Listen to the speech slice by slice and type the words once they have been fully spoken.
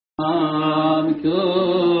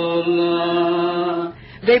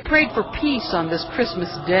They prayed for peace on this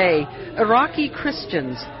Christmas day. Iraqi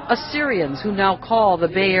Christians, Assyrians who now call the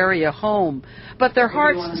Bay Area home. But their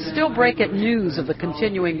hearts still break at news of the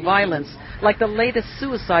continuing violence, like the latest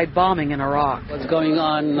suicide bombing in Iraq. What's going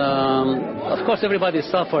on, of course everybody's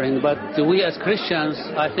suffering, but we as Christians,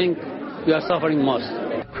 I think we are suffering most.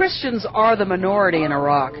 Christians are the minority in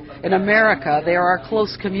Iraq. In America, they are our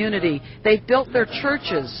close community. They've built their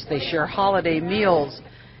churches. They share holiday meals.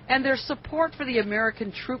 And their support for the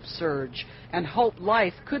American troop surge and hope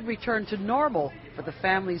life could return to normal for the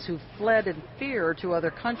families who fled in fear to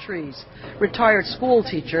other countries. Retired school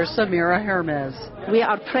teacher Samira Hermes. We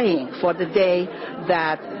are praying for the day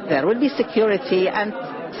that there will be security, and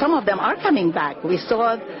some of them are coming back. We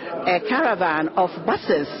saw a caravan of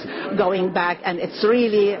buses going back, and it's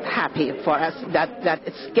really happy for us that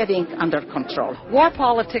it's getting under control. War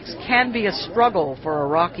politics can be a struggle for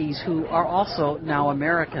Iraqis who are also now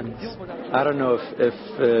Americans. I don't know if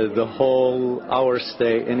the whole our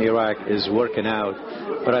stay in Iraq is working out,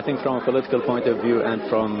 but I think from a political point of view and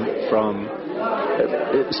from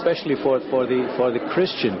especially for the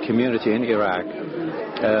Christian community in Iraq,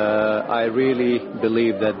 I really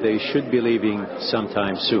believe that they should be leaving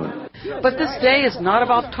sometime soon. But this day is not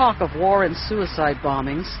about talk of war and suicide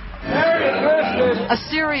bombings.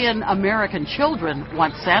 Assyrian American children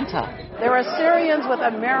want Santa. They're Assyrians with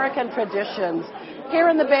American traditions. Here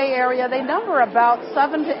in the Bay Area, they number about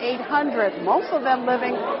 700 to 800, most of them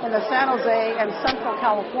living in the San Jose and Central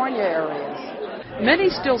California areas. Many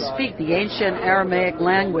still speak the ancient Aramaic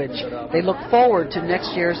language. They look forward to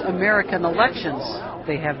next year's American elections.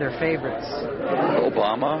 They have their favorites.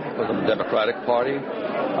 Obama from the Democratic Party,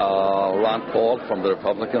 Ron Paul from the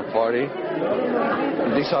Republican Party.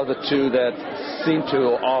 These are the two that seem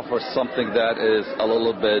to offer something that is a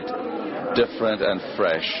little bit different and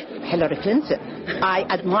fresh. Hillary Clinton. I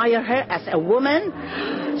admire her as a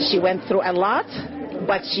woman. She went through a lot,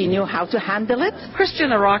 but she knew how to handle it.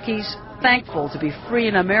 Christian Iraqis thankful to be free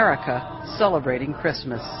in America, celebrating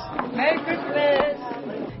Christmas. Merry Christmas!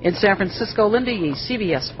 In San Francisco, Linda Yee,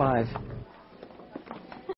 CBS 5.